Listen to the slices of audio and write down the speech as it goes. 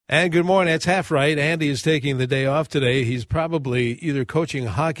And good morning. That's half right. Andy is taking the day off today. He's probably either coaching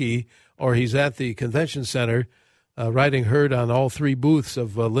hockey or he's at the convention center riding herd on all three booths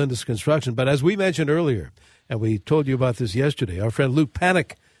of Lindus Construction. But as we mentioned earlier, and we told you about this yesterday, our friend Luke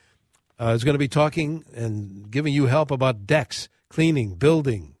Panek is going to be talking and giving you help about decks, cleaning,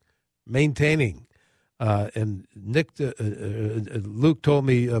 building, maintaining. And Luke told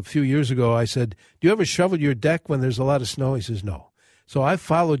me a few years ago, I said, do you ever shovel your deck when there's a lot of snow? He says, no. So I've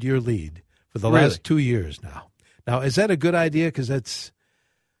followed your lead for the last 2 years now. Now, is that a good idea? Because that's,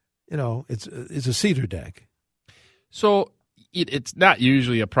 it's a cedar deck. So it's not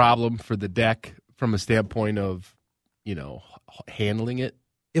usually a problem for the deck from a standpoint of, handling it.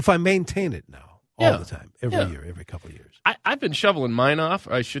 If I maintain it now all the time, every year, every couple of years. I've been shoveling mine off.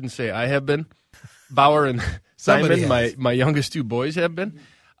 I shouldn't say I have been. Bauer and Simon, my youngest two boys, have been.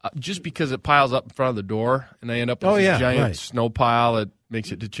 Just because it piles up in front of the door, and I end up with a giant snow pile that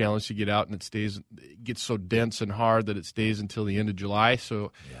makes it a challenge to get out, and it gets so dense and hard that it stays until the end of July,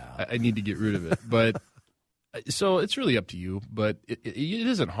 so I need to get rid of it. But so it's really up to you, but it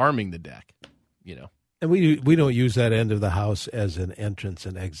isn't harming the deck, And we don't use that end of the house as an entrance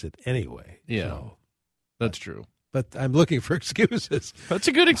and exit anyway. Yeah, so. That's true. But I'm looking for excuses. That's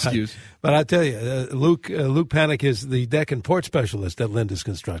a good excuse. But I tell you, Luke Panek is the deck and port specialist at Lindus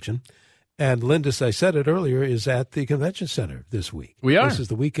Construction. And Lindus, I said it earlier, is at the convention center this week. We are. This is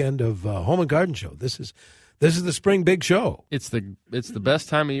the weekend of Home and Garden Show. This is the spring big show. It's the best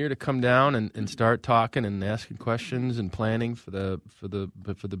time of year to come down and start talking and asking questions and planning for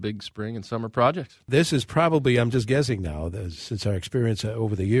the big spring and summer projects. This is probably, I'm just guessing now, since our experience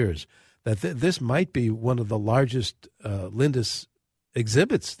over the years, that this might be one of the largest Lindus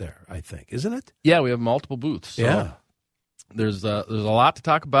exhibits there, I think, isn't it? Yeah, we have multiple booths. So yeah. There's a lot to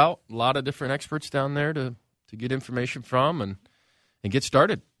talk about, a lot of different experts down there to get information from and get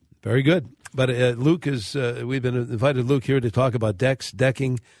started. Very good. But Luke we've been invited Luke here to talk about decks,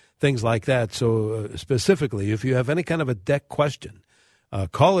 decking, things like that. So specifically, if you have any kind of a deck question,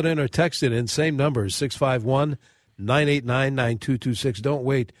 call it in or text it in. Same number, 651-989-9226. Don't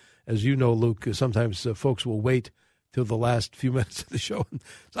wait. As you know, Luke, sometimes folks will wait till the last few minutes of the show.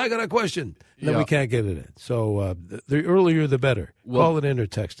 So I got a question. And then we can't get it in. So the earlier, the better. Well, call it in or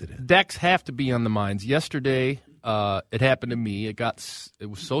text it in. Decks have to be on the minds. Yesterday, it happened to me. It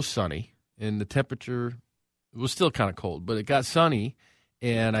was so sunny, and the temperature was still kind of cold, but it got sunny,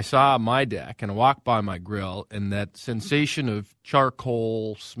 and I saw my deck, and I walked by my grill, and that sensation of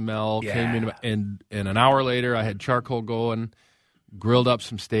charcoal smell came in, and an hour later, I had charcoal going, grilled up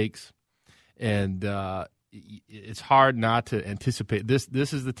some steaks, and it's hard not to anticipate. This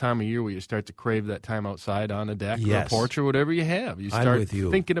is the time of year where you start to crave that time outside on a deck or a porch or whatever you have. You start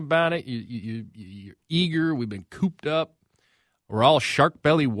thinking about it. You're eager. We've been cooped up. We're all shark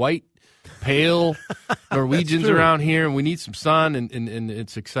belly white, pale Norwegians around here, and we need some sun, and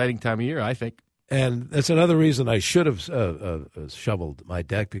it's an exciting time of year, I think. And that's another reason I should have shoveled my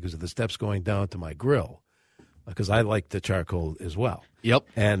deck, because of the steps going down to my grill, because I like the charcoal as well. Yep.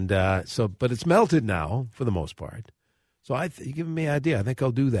 And but it's melted now for the most part. So you're giving me an idea. I think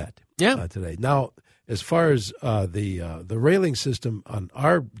I'll do that today. Now, as far as the railing system on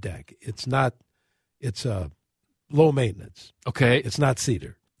our deck, it's low maintenance. Okay. It's not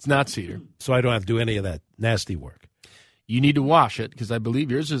cedar. It's not cedar. So I don't have to do any of that nasty work. You need to wash it, because I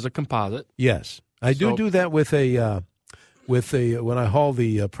believe yours is a composite. Yes. I do that with when I haul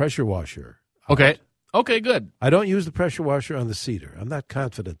the pressure washer out. Okay. Okay, good. I don't use the pressure washer on the cedar. I'm not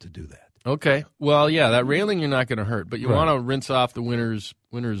confident to do that. Okay. Well, yeah, that railing you're not going to hurt, but you want to rinse off the winter's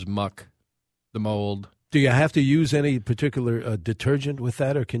muck, the mold. Do you have to use any particular detergent with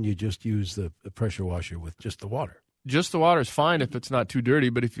that, or can you just use the pressure washer with just the water? Just the water is fine if it's not too dirty,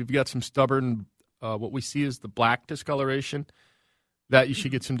 but if you've got some stubborn, what we see is the black discoloration, that you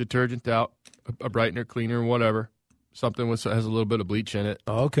should get some detergent out, a brightener, cleaner, whatever, something that has a little bit of bleach in it.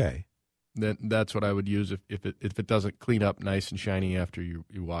 Okay. Then that's what I would use if it doesn't clean up nice and shiny after you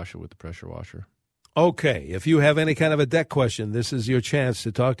wash it with the pressure washer. Okay. If you have any kind of a deck question, this is your chance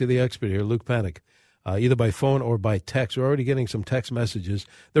to talk to the expert here, Luke Panek, either by phone or by text. We're already getting some text messages.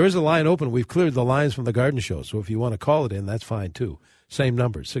 There is a line open. We've cleared the lines from the garden show, so if you want to call it in, that's fine too. Same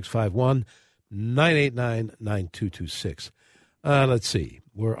number, 651-989-9226. Let's see.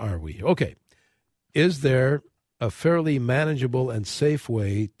 Where are we? Okay. Is there a fairly manageable and safe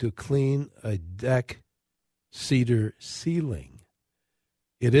way to clean a deck cedar ceiling?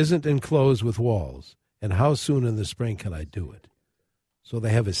 It isn't enclosed with walls. And how soon in the spring can I do it? So they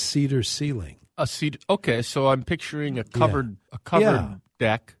have a cedar ceiling. A cedar. Okay, so I'm picturing a covered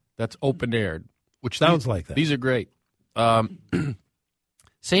deck that's open aired, which sounds like that. These are great.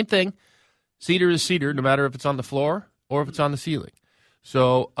 Same thing. Cedar is cedar, no matter if it's on the floor or if it's on the ceiling.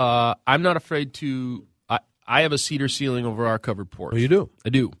 So I'm not afraid to. I have a cedar ceiling over our covered porch. Oh, you do? I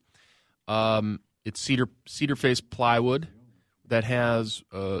do. It's cedar face plywood that has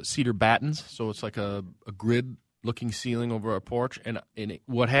cedar battens, so it's like a grid looking ceiling over our porch. And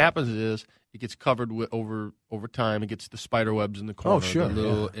what happens is it gets covered with over time. It gets the spider webs in the corner, sure, the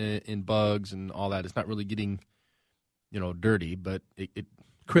little and bugs and all that. It's not really getting dirty, but it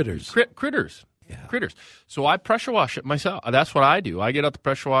critters. Critters. Yeah. Critters. So I pressure wash it myself. That's what I do. I get out the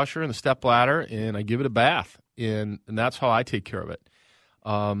pressure washer and the step ladder, and I give it a bath, and that's how I take care of it.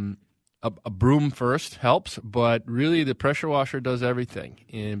 A broom first helps, but really the pressure washer does everything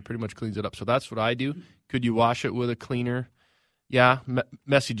and pretty much cleans it up. So that's what I do. Could you wash it with a cleaner? Yeah,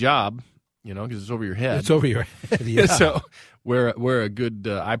 messy job, because it's over your head. It's over your head, yeah. So wear a good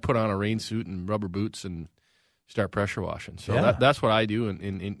I put on a rain suit and rubber boots and start pressure washing. So that's what I do,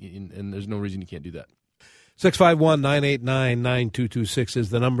 and there's no reason you can't do that. 651-989-9226 is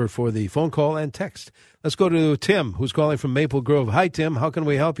the number for the phone call and text. Let's go to Tim, who's calling from Maple Grove. Hi, Tim. How can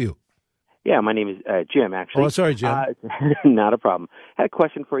we help you? Yeah, my name is Jim, actually. Oh, sorry, Jim. Not a problem. I had a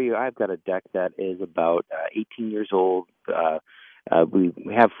question for you. I've got a deck that is about 18 years old. We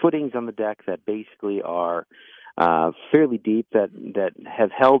have footings on the deck that basically are fairly deep that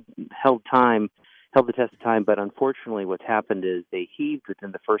have held the test of time, but unfortunately what's happened is they heaved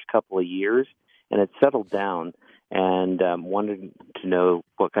within the first couple of years, and it settled down, and wanted to know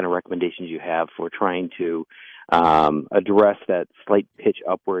what kind of recommendations you have for trying to address that slight pitch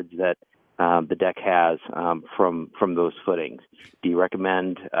upwards that the deck has from those footings. Do you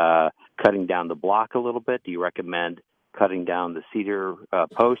recommend cutting down the block a little bit? Do you recommend cutting down the cedar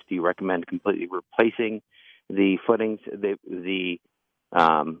post? Do you recommend completely replacing the footings? There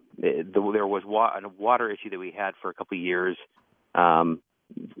was a water issue that we had for a couple of years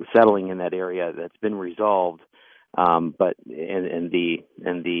settling in that area that's been resolved, but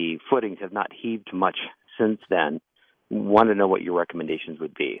the footings have not heaved much since then. Want to know what your recommendations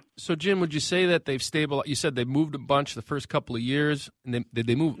would be. So, Jim, would you say that they've stabilized? You said they moved a bunch the first couple of years, and did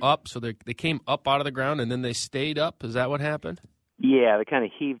they move up? So they came up out of the ground, and then they stayed up? Is that what happened? Yeah, they kind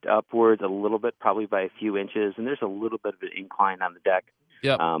of heaved upwards a little bit, probably by a few inches, and there's a little bit of an incline on the deck.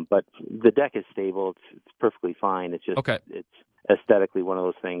 Yep. But the deck is stable. It's perfectly fine. It's just It's aesthetically one of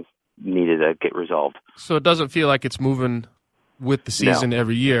those things needed to get resolved. So it doesn't feel like it's moving with the season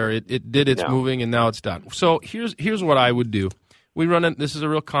every year. It did its moving, and now it's done. So here's what I would do. We run it. This is a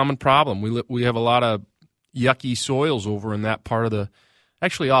real common problem. We have a lot of yucky soils over in that part of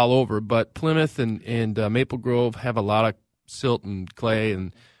actually all over, but Plymouth and Maple Grove have a lot of silt and clay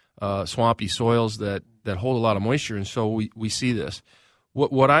and swampy soils that hold a lot of moisture, and so we see this.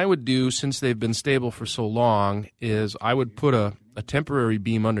 What I would do, since they've been stable for so long, is I would put a temporary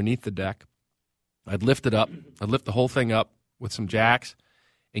beam underneath the deck. I'd lift it up. I'd lift the whole thing up with some jacks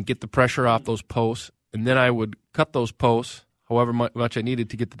and get the pressure off those posts, and then I would cut those posts however much I needed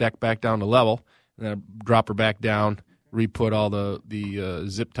to get the deck back down to level, and then I'd drop her back down, re-put all the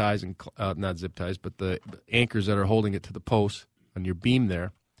zip ties, and not zip ties, but the anchors that are holding it to the posts on your beam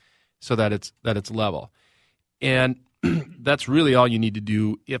there, so that it's level. And that's really all you need to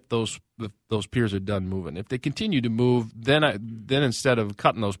do if those piers are done moving. If they continue to move, then instead of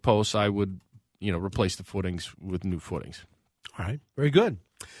cutting those posts, I would replace the footings with new footings. All right. Very good.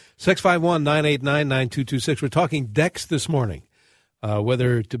 651-989-9226. We're talking decks this morning,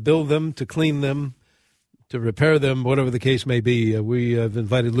 whether to build them, to clean them, to repair them, whatever the case may be. We have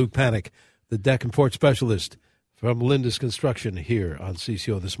invited Luke Panek, the deck and porch specialist from Lindus Construction, here on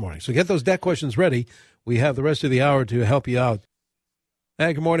CCO this morning. So get those deck questions ready. We have the rest of the hour to help you out.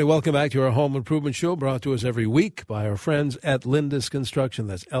 And good morning. Welcome back to our Home Improvement Show, brought to us every week by our friends at Lindus Construction.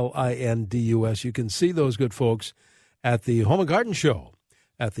 That's Lindus. You can see those good folks at the Home and Garden Show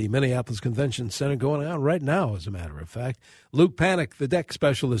at the Minneapolis Convention Center, going on right now, as a matter of fact. Luke Panek, the deck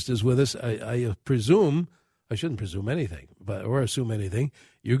specialist, is with us. I presume, I shouldn't presume anything, or assume anything.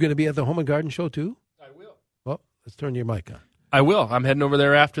 You're going to be at the Home and Garden Show, too? I will. Well, let's turn your mic on. I will. I'm heading over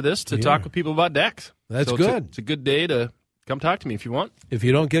there after this to talk with people about decks. That's good. It's a good day to come talk to me if you want. If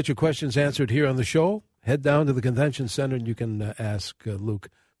you don't get your questions answered here on the show, head down to the Convention Center and you can ask Luke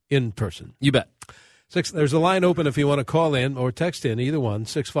in person. You bet. There's a line open if you want to call in or text in, either one,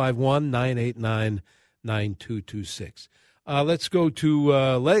 651-989-9226. Let's go to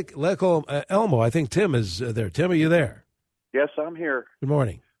Elmo. I think Tim is there. Tim, are you there? Yes, I'm here. Good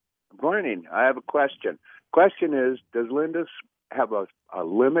morning. Good morning. I have a question. Question is, does Lindus have a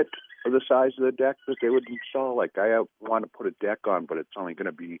limit for the size of the deck that they would install? Like, I want to put a deck on, but it's only going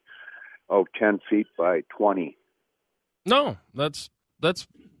to be 10 feet by 20. No, that's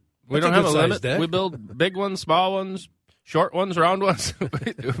we don't have a limit. Deck. We build big ones, small ones, short ones, round ones.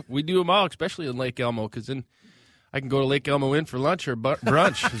 We do them all, especially in Lake Elmo, because then I can go to Lake Elmo Inn for lunch or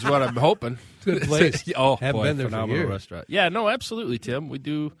brunch is what I'm hoping. Good place. Haven't been there phenomenal for years. Restaurant. Yeah, no, absolutely, Tim. We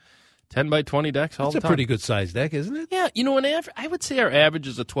do 10 by 20 decks all the time. That's a pretty good size deck, isn't it? Yeah, I would say our average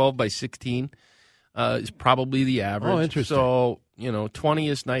is a 12 by 16 is probably the average. Oh, interesting. So, 20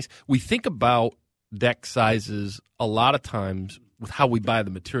 is nice. We think about deck sizes a lot of times with how we buy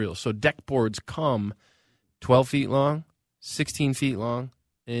the materials. So deck boards come 12 feet long, 16 feet long,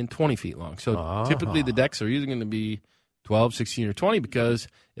 and 20 feet long. So typically the decks are either going to be 12, 16, or 20 because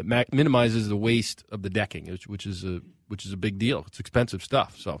it minimizes the waste of the decking, which is a big deal. It's expensive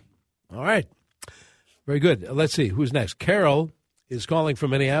stuff. So, all right, very good. Let's see who's next. Carol is calling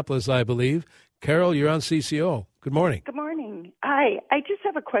from Minneapolis, I believe. Carol, you're on CCO. Good morning. Good morning. Hi. I just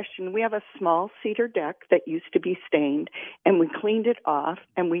have a question. We have a small cedar deck that used to be stained, and we cleaned it off,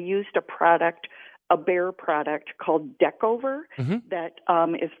 and we used a Behr product called Deckover that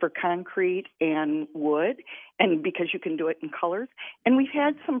is for concrete and wood, and because you can do it in colors. And we've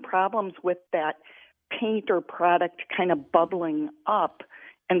had some problems with that paint or product kind of bubbling up.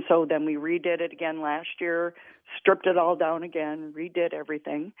 And so then we redid it again last year, stripped it all down again, redid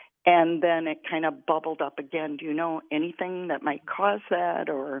everything, and then it kind of bubbled up again. Do you know anything that might cause that?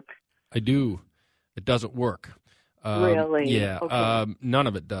 Or I do. It doesn't work. Really? Yeah. Okay. None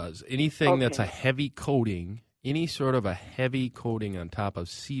of it does. Anything that's a heavy coating, any sort of a heavy coating on top of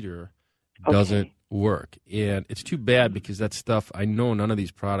cedar doesn't work. And it's too bad because that stuff, I know none of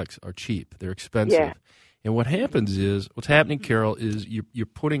these products are cheap. They're expensive. Yeah. And what's happening, Carol, is you're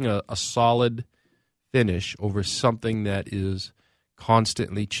putting a solid finish over something that is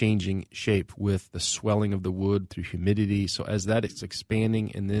constantly changing shape with the swelling of the wood through humidity. So as that is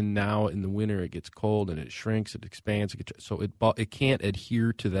expanding, and then now in the winter it gets cold and it shrinks, it expands, so it can't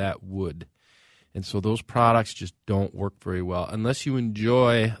adhere to that wood. And so those products just don't work very well. Unless you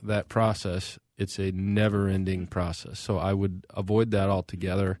enjoy that process, it's a never-ending process. So I would avoid that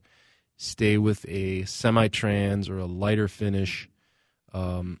altogether. Stay with a semi-trans or a lighter finish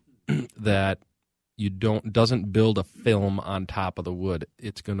that doesn't build a film on top of the wood.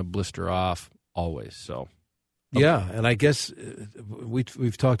 It's going to blister off always. So, yeah, and I guess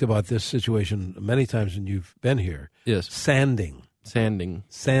we've talked about this situation many times when you've been here. Yes, sand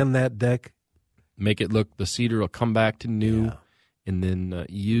that deck, make it look. The cedar will come back to new, and then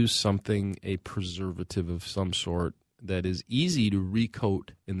use a preservative of some sort that is easy to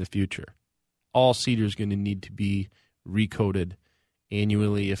recoat in the future. All cedar is going to need to be recoated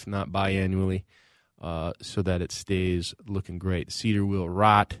annually, if not biannually. So that it stays looking great. Cedar will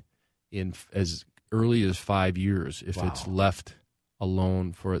rot in as early as 5 years if it's left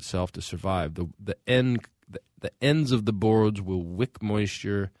alone for itself to survive. The ends of the boards will wick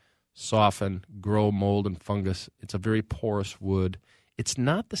moisture, soften, grow mold and fungus. It's a very porous wood. It's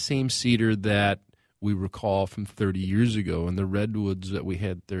not the same cedar that we recall from 30 years ago and the redwoods that we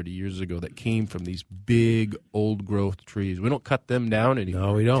had 30 years ago that came from these big old-growth trees. We don't cut them down anymore.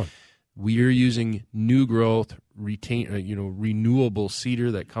 No, we don't. We are using new growth, renewable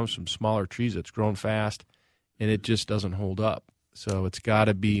cedar that comes from smaller trees that's grown fast, and it just doesn't hold up. So it's got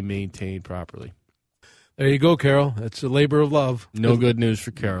to be maintained properly. There you go, Carol. That's a labor of love. No good news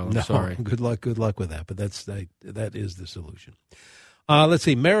for Carol. I'm sorry. Good luck with that. But that is the solution. Let's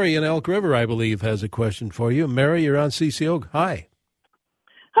see. Mary in Elk River, I believe, has a question for you. Mary, you're on CCO. Hi.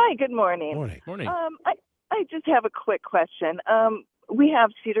 Hi. Good morning. Morning. I just have a quick question. We have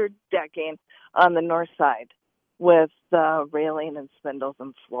cedar decking on the north side with railing and spindles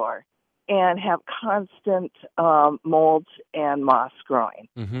and floor, and have constant mold and moss growing.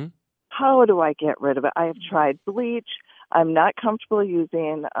 Mm-hmm. How do I get rid of it? I have tried bleach. I'm not comfortable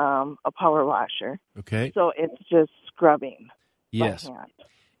using a power washer. Okay. So it's just scrubbing. Yes. by hand.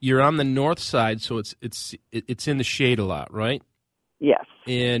 You're on the north side, so it's in the shade a lot, right? Yes.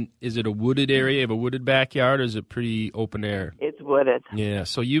 And is it a wooded area? You have a wooded backyard, or is it pretty open air? It's wooded. Yeah.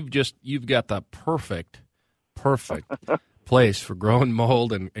 So you've got the perfect place for growing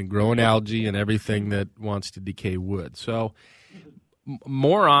mold and growing algae and everything that wants to decay wood. So the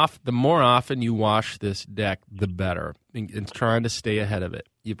more often you wash this deck, the better. And trying to stay ahead of it.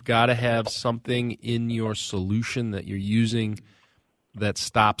 You've got to have something in your solution that you're using that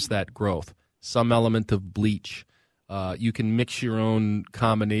stops that growth. Some element of bleach. You can mix your own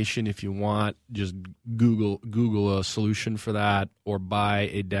combination if you want. Just Google a solution for that, or buy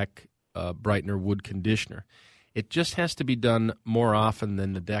a deck brightener wood conditioner. It just has to be done more often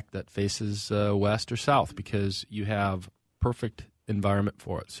than the deck that faces west or south, because you have perfect environment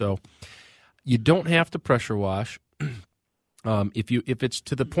for it. So you don't have to pressure wash. If it's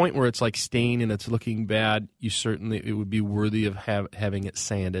to the point where it's like stain and it's looking bad, it would be worthy of having it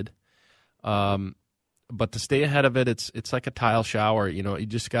sanded. But to stay ahead of it, it's like a tile shower. You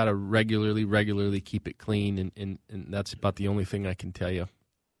just got to regularly keep it clean, and that's about the only thing I can tell you.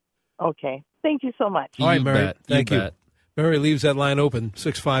 Okay. Thank you so much. All right, You Mary. bet. Thank You you. bet. Mary leaves that line open,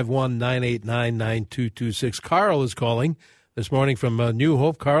 651-989-9226. Carl is calling this morning from New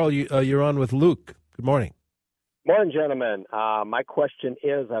Hope. Carl, you're on with Luke. Good morning. Morning, gentlemen. My question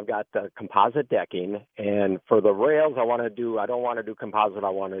is, I've got composite decking, and for the rails, I don't want to do composite. I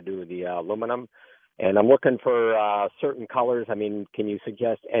want to do the aluminum, and I'm looking for certain colors. I mean, can you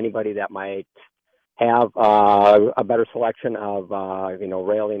suggest anybody that might have a better selection of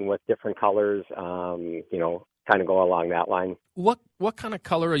railing with different colors? Kind of go along that line. What kind of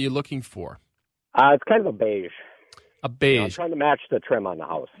color are you looking for? It's kind of a beige. A beige. I'm trying to match the trim on the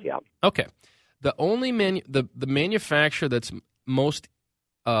house. Yeah. Okay. The only the manufacturer that's most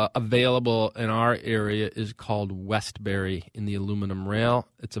available in our area is called Westbury in the aluminum rail.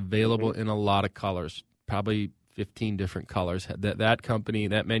 It's available in a lot of colors, probably 15 different colors. That company,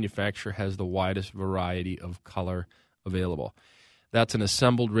 that manufacturer has the widest variety of color available. That's an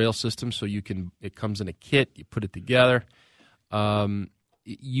assembled rail system, so it comes in a kit. You put it together.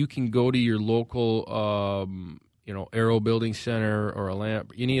 You can go to your local Aero Building Center or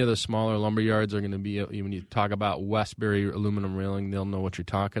any of the smaller lumber yards are going to be, when you talk about Westbury aluminum railing, they'll know what you're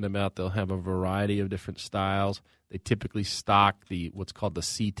talking about. They'll have a variety of different styles. They typically stock what's called the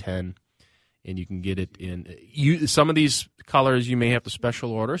C10, and you can get it in. Some of these colors you may have to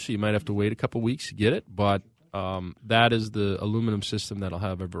special order, so you might have to wait a couple weeks to get it, but that is the aluminum system that'll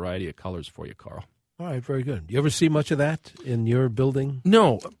have a variety of colors for you, Carl. All right, very good. You ever see much of that in your building?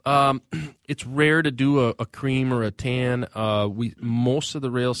 No, it's rare to do a cream or a tan. Most of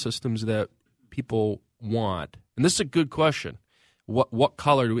the rail systems that people want, and this is a good question. What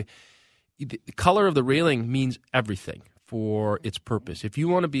color do we? The color of the railing means everything for its purpose. If you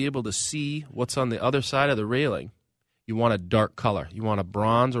want to be able to see what's on the other side of the railing, you want a dark color. You want a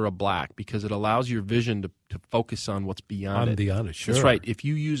bronze or a black because it allows your vision to focus on what's beyond it. Beyond it, sure. That's right. If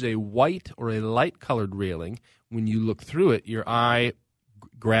you use a white or a light-colored railing, when you look through it, your eye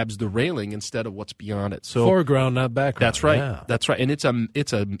grabs the railing instead of what's beyond it. So foreground, not background. That's right. Yeah. That's right. And it's a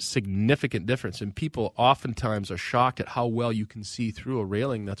significant difference. And people oftentimes are shocked at how well you can see through a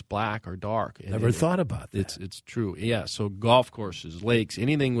railing that's black or dark. And Never thought about that. It's true. Yeah. So golf courses, lakes,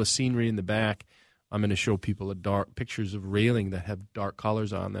 anything with scenery in the back. I'm going to show people pictures of railing that have dark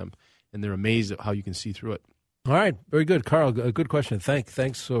colors on them, and they're amazed at how you can see through it. All right, very good, Carl. Good question.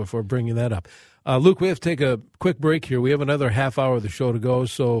 Thanks for bringing that up. Luke, we have to take a quick break here. We have another half hour of the show to go,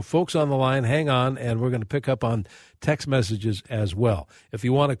 so folks on the line, hang on, and we're going to pick up on text messages as well. If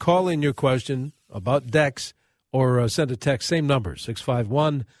you want to call in your question about decks or send a text, same number,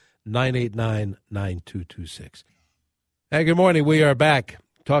 651-989-9226. Hey, good morning. We are back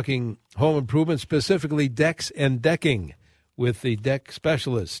talking home improvement, specifically decks and decking, with the deck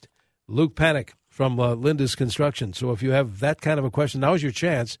specialist, Luke Panek from Lindus Construction. So if you have that kind of a question, now's your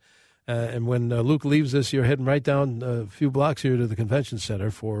chance. And when Luke leaves us, you're heading right down a few blocks here to the convention center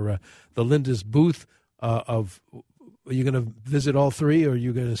for the Lindus booth are you going to visit all three, or are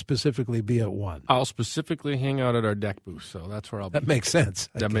you going to specifically be at one? I'll specifically hang out at our deck booth, so that's where I'll be. That makes sense.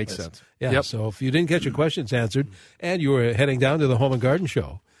 That makes sense. Yeah, yep. So if you didn't get your questions answered and you were heading down to the Home and Garden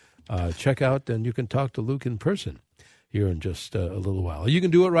Show, check out and you can talk to Luke in person here in just a little while. You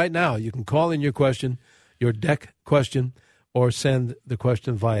can do it right now. You can call in your question, your deck question, or send the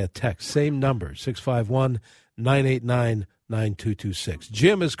question via text. Same number, 651-989-9226.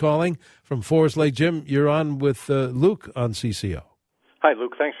 Jim is calling from Forest Lake. Jim, you're on with Luke on CCO. Hi,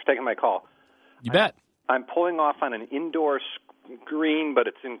 Luke. Thanks for taking my call. You bet. I'm pulling off on an indoor screen, but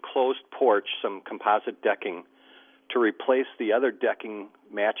it's enclosed porch, some composite decking, to replace the other decking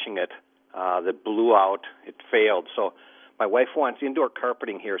matching it that blew out. It failed. So my wife wants indoor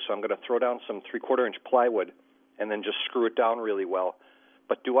carpeting here, so I'm going to throw down some 3/4-inch plywood and then just screw it down really well.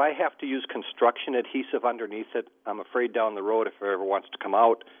 But do I have to use construction adhesive underneath it? I'm afraid down the road, if it ever wants to come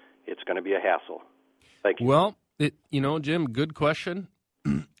out, it's going to be a hassle. Thank you. Well, Jim, good question.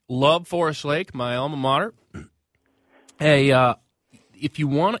 Love Forest Lake, my alma mater. Hey, if you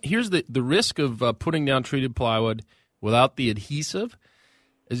want, here's the risk of putting down treated plywood without the adhesive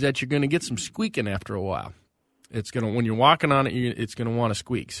is that you're going to get some squeaking after a while. It's going to, when you're walking on it, it's going to want to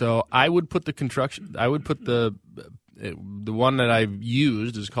squeak. So I would put the one that I've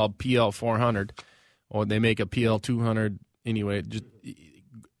used is called PL400, or they make a PL200 anyway.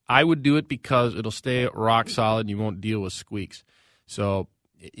 I would do it because it'll stay rock solid and you won't deal with squeaks. So,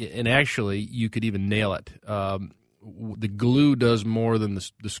 and actually, you could even nail it. the glue does more than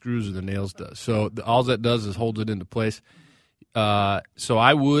the screws or the nails does. So all that does is holds it into place. So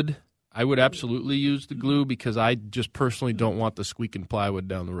I would absolutely use the glue because I just personally don't want the squeaking plywood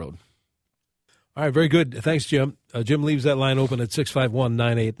down the road. All right, very good. Thanks, Jim. Jim leaves that line open at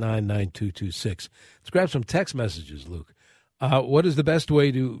 651-989-9226. Let's grab some text messages, Luke. What is the best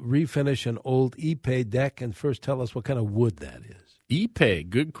way to refinish an old Ipe deck? And first tell us what kind of wood that is. Ipe,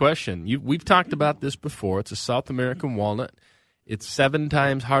 good question. We've talked about this before. It's a South American walnut. It's 7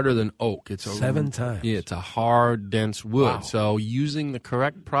 times harder than oak. It's 7 times? Yeah, it's a hard, dense wood. Wow. So using the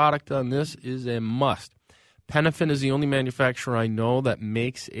correct product on this is a must. Penafin is the only manufacturer I know that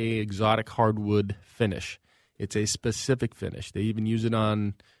makes a exotic hardwood finish. It's a specific finish. They even use it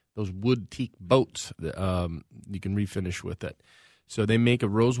on those wood teak boats that you can refinish with it. So they make a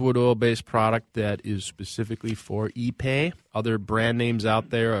rosewood oil-based product that is specifically for Ipe. Other brand names out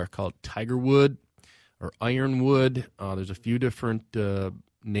there are called Tigerwood or Ironwood. There's a few different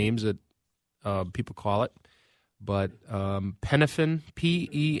names that people call it. But Penafin,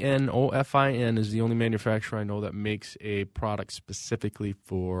 Penofin, is the only manufacturer I know that makes a product specifically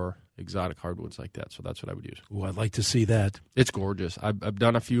for exotic hardwoods like that. So that's what I would use. Oh, I'd like to see that. It's gorgeous. I've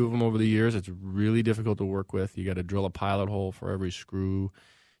done a few of them over the years. It's really difficult to work with. You got to drill a pilot hole for every screw.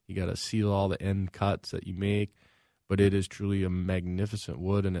 You got to seal all the end cuts that you make. But it is truly a magnificent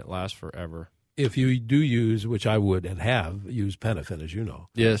wood, and it lasts forever. If you do use, which I would and have used Penafin, as you know,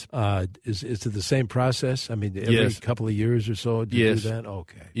 yes, is it the same process? I mean, every couple of years or so, do you do that?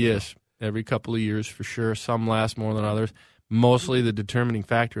 Okay. Yes, every couple of years for sure. Some last more than others. Mostly the determining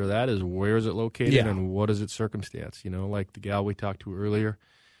factor of that is where is it located and what is its circumstance. You know, like the gal we talked to earlier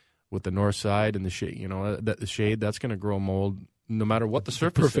with the north side and the shade. You know, the shade that's going to grow mold no matter what the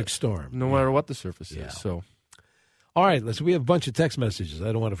surface. Perfect storm. No matter what the surface is. So, all right, we have a bunch of text messages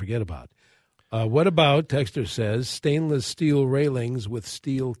I don't want to forget about. What about, texter says, stainless steel railings with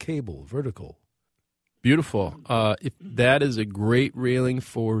steel cable, vertical? Beautiful. If that is a great railing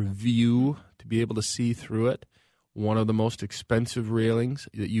for view, to be able to see through it. One of the most expensive railings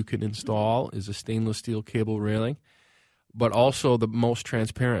that you can install is a stainless steel cable railing, but also the most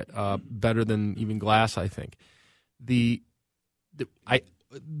transparent, better than even glass, I think. It's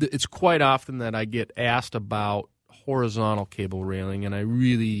quite often that I get asked about horizontal cable railing, and I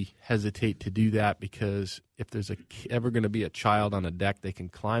really hesitate to do that because if there's ever going to be a child on a deck, they can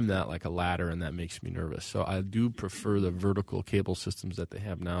climb that like a ladder, and that makes me nervous. So I do prefer the vertical cable systems that they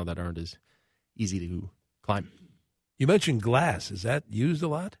have now that aren't as easy to climb. You mentioned glass. Is that used a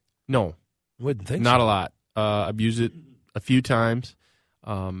lot? No. I wouldn't think Not so. a lot. I've used it a few times.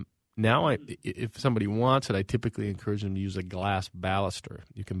 Now, if somebody wants it, I typically encourage them to use a glass baluster.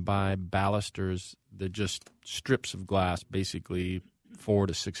 You can buy balusters. They're just strips of glass, basically 4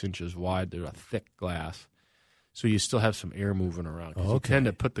 to 6 inches wide. They're a thick glass. So you still have some air moving around. You tend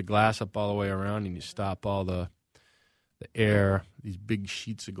to put the glass up all the way around, and you stop all the air, these big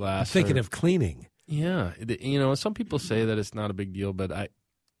sheets of glass. I'm thinking of cleaning. Yeah. Some people say that it's not a big deal, but I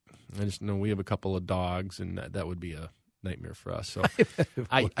just know we have a couple of dogs, and that would be a nightmare for us. So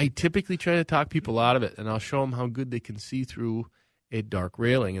I typically try to talk people out of it, and I'll show them how good they can see through a dark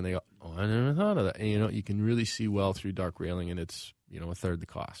railing, and they go, "Oh, I never thought of that." And you can really see well through dark railing, and it's a third the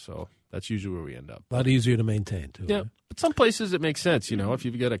cost. So that's usually where we end up. A lot easier to maintain too. Yeah, right? but some places it makes sense. If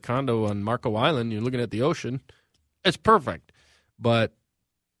you've got a condo on Marco Island, you're looking at the ocean, it's perfect, but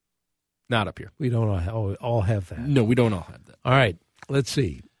not up here. We don't all have that. No, we don't all have that. All right, let's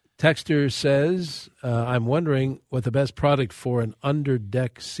see. Texter says, I'm wondering what the best product for an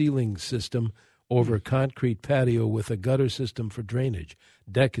under-deck ceiling system over a concrete patio with a gutter system for drainage.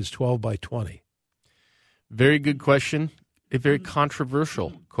 Deck is 12 by 20. Very good question. A very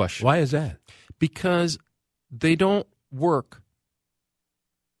controversial question. Why is that? Because they don't work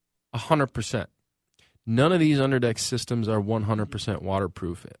 100%. None of these underdeck systems are 100%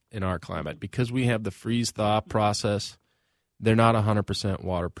 waterproof in our climate. Because we have the freeze-thaw process, they're not 100%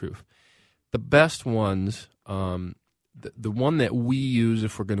 waterproof. The best ones, the one that we use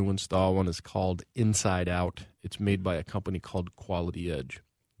if we're going to install one is called Inside Out. It's made by a company called Quality Edge.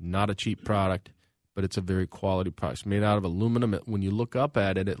 Not a cheap product, but it's a very quality product. It's made out of aluminum. When you look up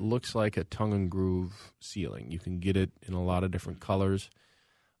at it, it looks like a tongue and groove ceiling. You can get it in a lot of different colors.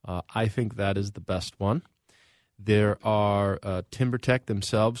 I think that is the best one. There are TimberTech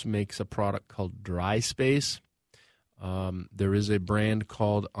themselves makes a product called Dry Space. There is a brand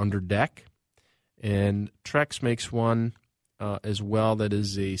called Underdeck, and Trex makes one as well that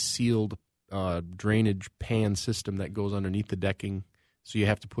is a sealed drainage pan system that goes underneath the decking, so you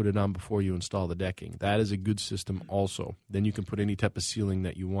have to put it on before you install the decking. That is a good system also. Then you can put any type of ceiling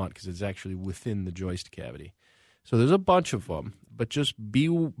that you want because it's actually within the joist cavity. So there's a bunch of them, but just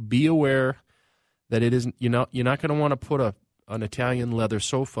be aware that it isn't. You're not going to want to put an Italian leather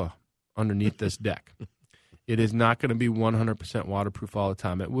sofa underneath this deck. It is not going to be 100% waterproof all the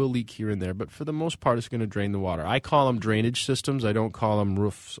time. It will leak here and there, but for the most part, it's going to drain the water. I call them drainage systems. I don't call them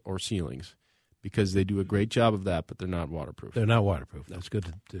roofs or ceilings because they do a great job of that, but they're not waterproof. They're not waterproof. That's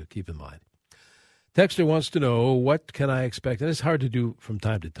good to keep in mind. Texter wants to know, what can I expect? And it's hard to do from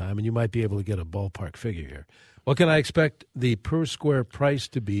time to time, and you might be able to get a ballpark figure here. What can I expect the per square price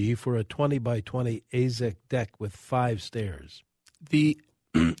to be for a 20 by 20 AZEK deck with 5 stairs?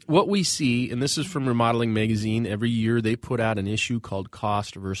 What we see, and this is from Remodeling Magazine, every year they put out an issue called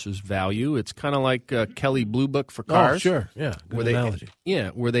Cost versus Value. It's kind of like Kelley Blue Book for cars. Oh, sure. Yeah, good analogy.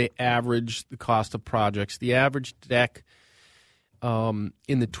 Where they average the cost of projects. The average deck in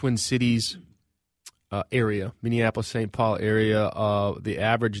the Twin Cities area, Minneapolis, St. Paul area, the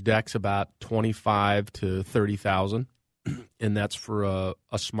average deck's about $25,000 to $30,000, and that's for a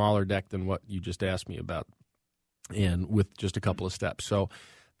smaller deck than what you just asked me about, and with just a couple of steps. So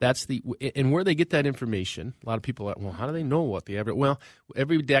that's and where they get that information, a lot of people are, well, how do they know what the average? Well,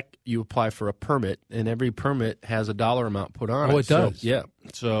 every deck you apply for a permit, and every permit has a dollar amount put on it. Oh, it does? So, yeah.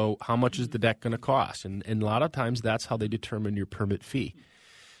 So how much is the deck going to cost? And a lot of times that's how they determine your permit fee.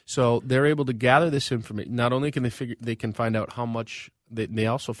 So they're able to gather this information. Not only can they can find out how much, they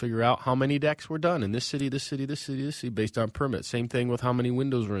also figure out how many decks were done in this city, this city, this city, this city, based on permit. Same thing with how many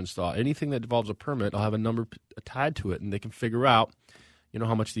windows were installed. Anything that involves a permit, I'll have a number tied to it, and they can figure out,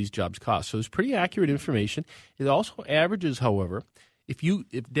 how much these jobs cost. So it's pretty accurate information. It also averages, however, if you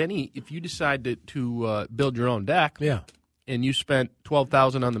decide to build your own deck, and you spent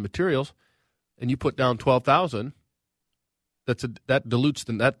 $12,000 on the materials, and you put down $12,000.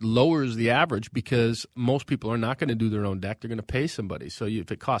 That lowers the average because most people are not going to do their own deck. They're going to pay somebody. So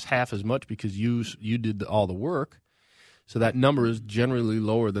if it costs half as much because you did all the work, so that number is generally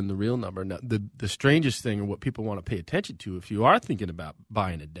lower than the real number. Now, the strangest thing, or what people want to pay attention to if you are thinking about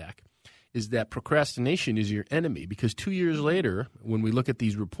buying a deck, is that procrastination is your enemy, because 2 years later, when we look at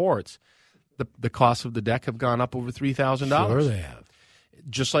these reports, the costs of the deck have gone up over $3,000. Sure they have.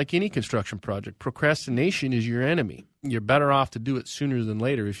 Just like any construction project, procrastination is your enemy. You're better off to do it sooner than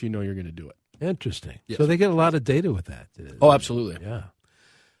later if you know you're going to do it. Interesting. Yes. So they get a lot of data with that. Oh, absolutely. Yeah.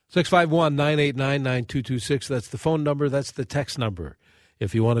 651-989-9226. That's the phone number. That's the text number.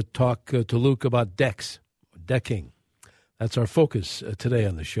 If you want to talk to Luke about decking. That's our focus today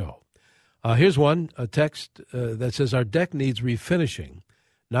on the show. Here's a text that says, our deck needs refinishing.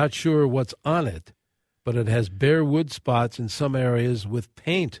 Not sure what's on it, but it has bare wood spots in some areas with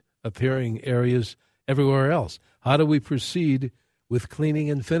paint appearing areas everywhere else. How do we proceed with cleaning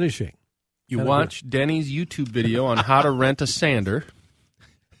and finishing? You watch Denny's YouTube video on how to rent a sander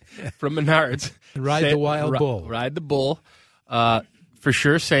from Menards. Ride the wild bull. Ride the bull. For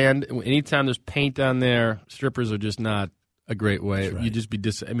sure, sand. Anytime there's paint on there, strippers are just not a great way. Right. You just be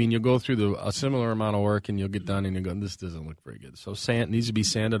you'll go through a similar amount of work, and you'll get done, and you'll go, this doesn't look very good. So sand needs to be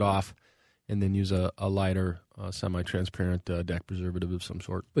sanded off, and then use a lighter, semi-transparent deck preservative of some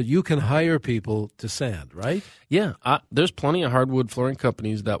sort. But you can hire people to sand, right? Yeah. There's plenty of hardwood flooring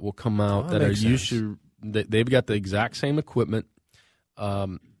companies that will come out that are used to – they've got the exact same equipment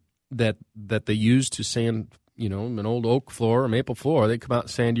that they use to sand, an old oak floor or maple floor. They come out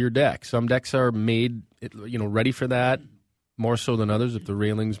and sand your deck. Some decks are made, ready for that, more so than others. If the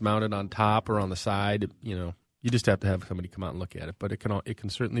railing's mounted on top or on the side, you just have to have somebody come out and look at it. But it can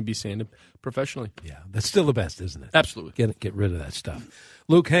certainly be sanded professionally. Yeah, that's still the best, isn't it? Absolutely. Get rid of that stuff.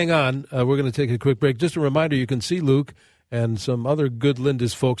 Luke, hang on. We're going to take a quick break. Just a reminder, you can see Luke and some other good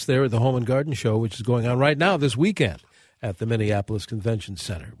Lindus folks there at the Home and Garden Show, which is going on right now this weekend at the Minneapolis Convention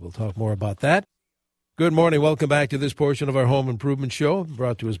Center. We'll talk more about that. Good morning. Welcome back to this portion of our Home Improvement Show,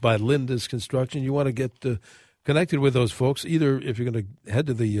 brought to us by Lindus Construction. You want to get connected with those folks, either if you're going to head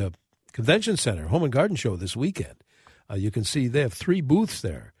to the Convention Center, Home and Garden Show this weekend. You can see they have 3 booths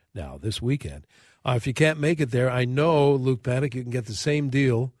there now this weekend. If you can't make it there, I know, Luke Panek, you can get the same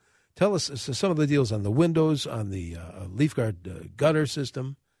deal. Tell us some of the deals on the windows, on the leaf guard gutter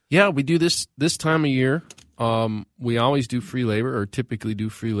system. Yeah, we do this time of year. We always do free labor, or typically do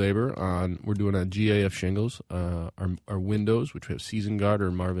free labor we're doing on GAF shingles, our windows, which we have Season Guard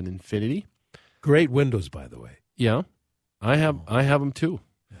or Marvin Infinity. Great windows, by the way. Yeah, I have them too.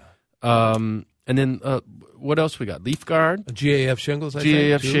 Yeah. And then what else we got? Leaf Guard, GAF shingles.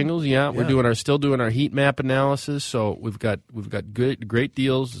 GAF shingles. Yeah, we're still doing our heat map analysis. So we've got great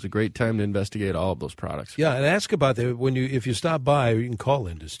deals. It's a great time to investigate all of those products. Yeah, and ask about that if you stop by. You can call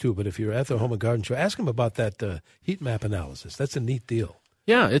Lindus too. But if you're at the Home and Garden Show, ask them about that heat map analysis. That's a neat deal.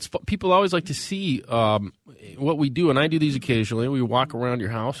 Yeah, people always like to see what we do, and I do these occasionally. We walk around your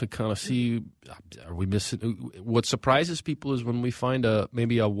house and kind of see, are we missing? What surprises people is when we find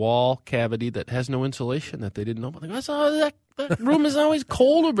maybe a wall cavity that has no insulation that they didn't know about. They go, that room is always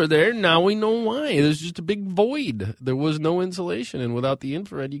cold over there. Now we know why. There's just a big void. There was no insulation, and without the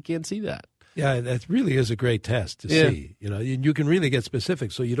infrared, you can't see that. Yeah, that really is a great test to see. You can really get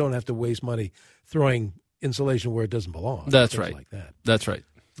specific, so you don't have to waste money throwing insulation where it doesn't belong. That's right. Like that. That's right.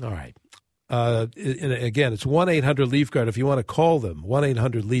 All right. And again, it's 1-800-LEAF-GUARD. If you want to call them,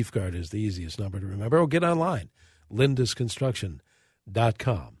 1-800-LEAF-GUARD is the easiest number to remember. Or get online,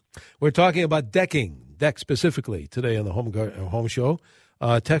 lindusconstruction.com. We're talking about deck specifically today on the Home Show.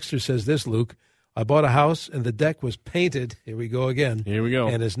 Texter says this, Luke. I bought a house and the deck was painted. Here we go again. Here we go.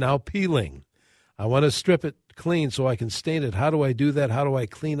 And is now peeling. I want to strip it clean so I can stain it. How do I do that? How do I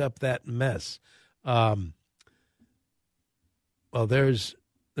clean up that mess? Well, there's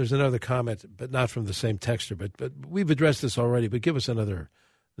another comment, but not from the same texter. But we've addressed this already. But give us another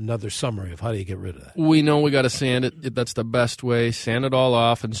summary of how do you get rid of that. We know we got to sand it. That's the best way. Sand it all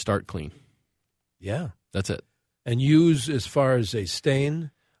off and start clean. Yeah, that's it. And use as far as a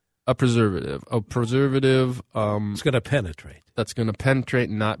stain. A preservative. It's going to penetrate. That's going to penetrate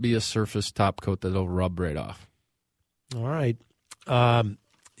and not be a surface top coat that'll rub right off. All right.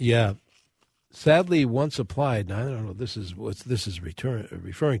 Yeah. Sadly, once applied, and I don't know what this is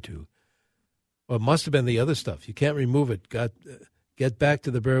referring to. Well, it must have been the other stuff. You can't remove it. Get back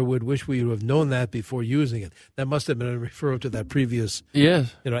to the bare wood. Wish we would have known that before using it. That must have been a referral to that previous.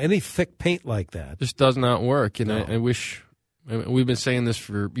 Yes. Any thick paint like that just does not work. And no. I wish. We've been saying this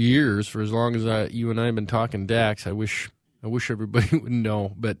for years, for as long as you and I have been talking decks. I wish everybody would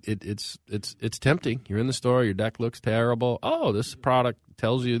know, but it's tempting. You're in the store, your deck looks terrible. Oh, this product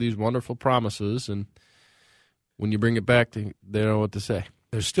tells you these wonderful promises, and when you bring it back, they don't know what to say.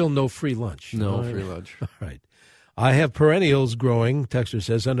 There's still no free lunch. No free lunch. All right. I have perennials growing, Texter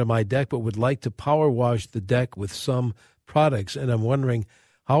says, under my deck, but would like to power wash the deck with some products, and I'm wondering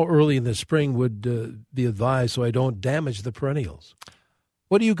how early in the spring would be advised so I don't damage the perennials.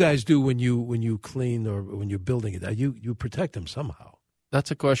 What do you guys do when you clean or when you're building it? You protect them somehow. That's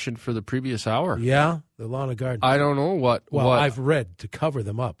a question for the previous hour. Yeah, the lawn and garden. I don't know what. I've read to cover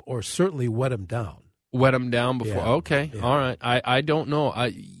them up or certainly wet them down. Wet them down before. Yeah. Okay, yeah. All right. I don't know.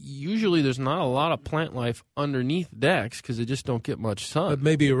 Usually there's not a lot of plant life underneath decks because they just don't get much sun. But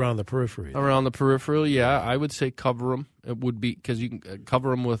maybe around the periphery. Around the peripheral, yeah. I would say cover them. It would be because you can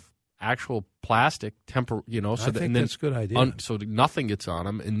cover them with actual plastic, I think that's a good idea. So nothing gets on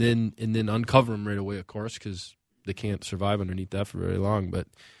them, and then uncover them right away, of course, because they can't survive underneath that for very long. But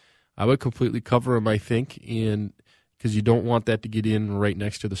I would completely cover them, I think, because you don't want that to get in right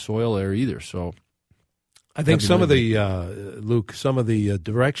next to the soil there either. So I think some of the Luke, some of the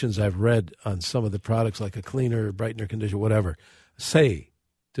directions I've read on some of the products, like a cleaner, brightener, conditioner, whatever, say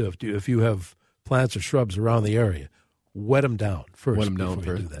if you have plants or shrubs around the area, wet them down first. Wet them down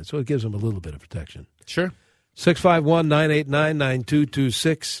before first. you do that, so it gives them a little bit of protection. Sure.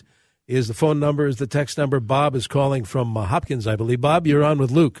 651-989-9226 is the phone number, is the text number. Bob is calling from Hopkins, I believe. Bob, you're on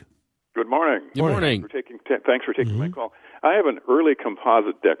with Luke. Good morning. Good morning. Thanks for taking my call. I have an early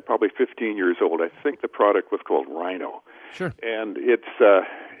composite deck, probably 15 years old. I think the product was called Rhino. Sure. And it's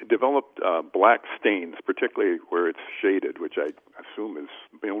developed black stains, particularly where it's shaded, which I assume is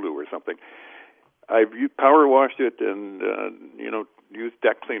mildew or something. I've power washed it and used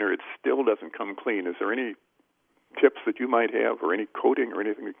deck cleaner. It still doesn't come clean. Is there any tips that you might have, or any coating or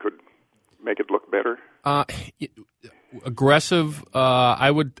anything that could make it look better? Aggressive.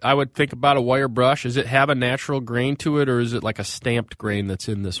 I would think about a wire brush. Does it have a natural grain to it, or is it like a stamped grain that's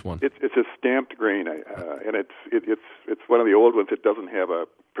in this one? It's a stamped grain, and it's one of the old ones that doesn't have a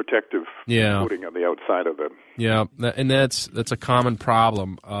protective coating on the outside of it. Yeah, and that's a common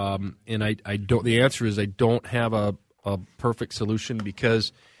problem. And I don't. The answer is I don't have a perfect solution,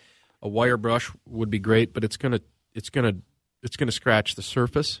 because a wire brush would be great, but it's gonna scratch the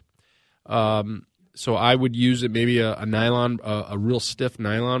surface. So I would use it, maybe a nylon, a real stiff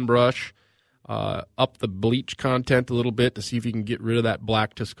nylon brush, up the bleach content a little bit to see if you can get rid of that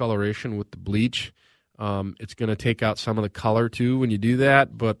black discoloration with the bleach. It's going to take out some of the color too when you do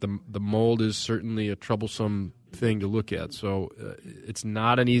that, but the mold is certainly a troublesome thing to look at. So it's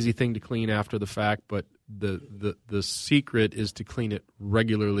not an easy thing to clean after the fact, but the secret is to clean it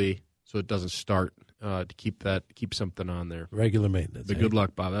regularly so it doesn't start. To keep something on there. Regular maintenance. But good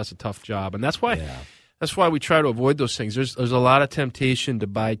luck, Bob. That's a tough job, and that's why we try to avoid those things. There's a lot of temptation to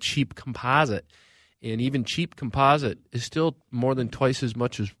buy cheap composite, and even cheap composite is still more than twice as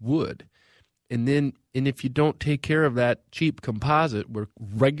much as wood. And if you don't take care of that cheap composite, we're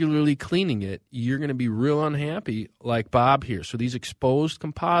regularly cleaning it, you're going to be real unhappy like Bob here. So these exposed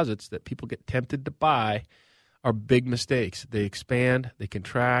composites that people get tempted to buy are big mistakes. They expand, they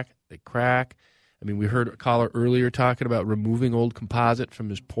contract, they crack. I mean, we heard a caller earlier talking about removing old composite from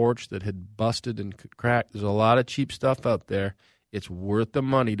his porch that had busted and cracked. There's a lot of cheap stuff out there. It's worth the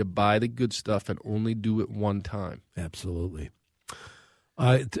money to buy the good stuff and only do it one time. Absolutely.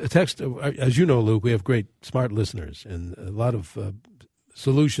 Text, as you know, Luke, we have great, smart listeners and a lot of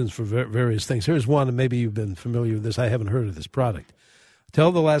solutions for various things. Here's one, and maybe you've been familiar with this. I haven't heard of this product.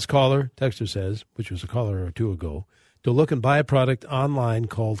 Tell the last caller, Texter says, which was a caller or two ago, to look and buy a product online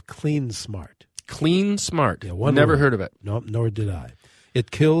called Clean Smart. Clean Smart. Yeah, never heard of it. No, nor did I. It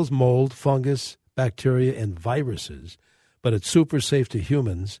kills mold, fungus, bacteria, and viruses, but it's super safe to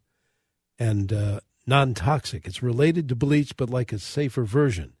humans and non-toxic. It's related to bleach, but like a safer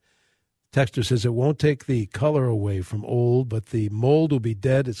version. Texter says it won't take the color away from old, but the mold will be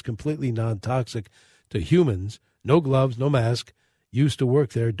dead. It's completely non-toxic to humans. No gloves, no mask. Used to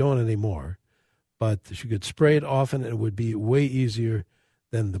work there, don't anymore. But she could spray it often, and it would be way easier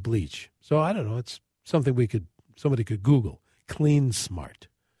than the bleach. So I don't know. It's something somebody could Google. Clean Smart.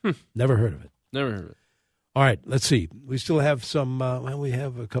 Never heard of it. Never heard of it. All right, let's see. We still have we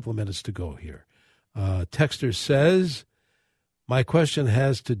have a couple of minutes to go here. Texter says, my question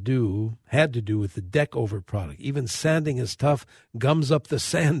had to do with the deck over product. Even sanding is tough, gums up the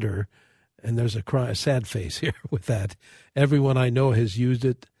sander, and there's a sad face here with that. Everyone I know has used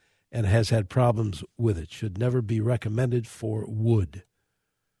it and has had problems with it. Should never be recommended for wood.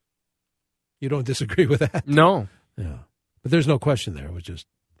 You don't disagree with that? No. Yeah. But there's no question there. It was just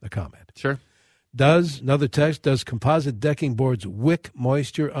a comment. Sure. Another text, does composite decking boards wick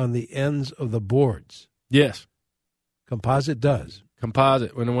moisture on the ends of the boards? Yes. Composite does.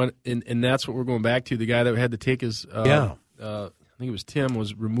 Composite. And that's what we're going back to. The guy that had to take his, I think it was Tim,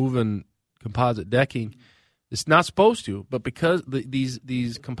 was removing composite decking. It's not supposed to, but because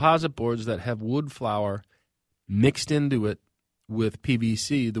these composite boards that have wood flour mixed into it with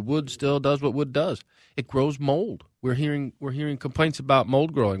PVC, the wood still does what wood does. It grows mold. We're hearing complaints about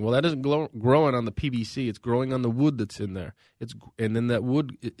mold growing. Well, that isn't growing on the PVC. It's growing on the wood that's in there. And then that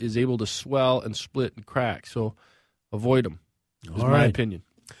wood is able to swell and split and crack. So avoid them, is my opinion.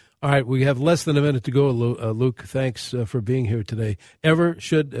 All right, we have less than a minute to go, Luke. Thanks for being here today. Ever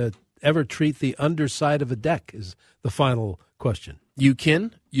treat the underside of a deck is the final question. You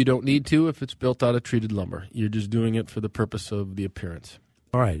can. You don't need to if it's built out of treated lumber. You're just doing it for the purpose of the appearance.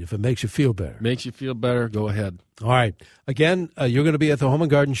 All right, if it makes you feel better. Makes you feel better, go ahead. All right. Again, you're going to be at the Home and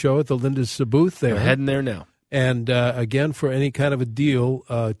Garden Show at the Lindus booth there. I'm heading there now. And again, for any kind of a deal,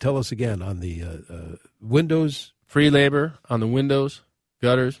 tell us again on the windows. Free labor on the windows,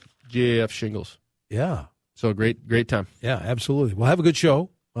 gutters, GAF shingles. Yeah. So great time. Yeah, absolutely. Well, have a good show.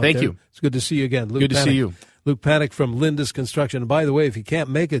 Thank you. It's good to see you again. Luke Good to see you. Luke Panek from Lindus Construction. And by the way, if you can't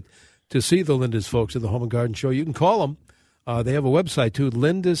make it to see the Lindus folks at the Home and Garden Show, you can call them. They have a website, too,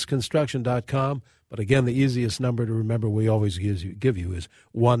 lindusconstruction.com. But again, the easiest number to remember we always give you is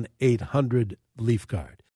 1-800-LEAF-GUARD.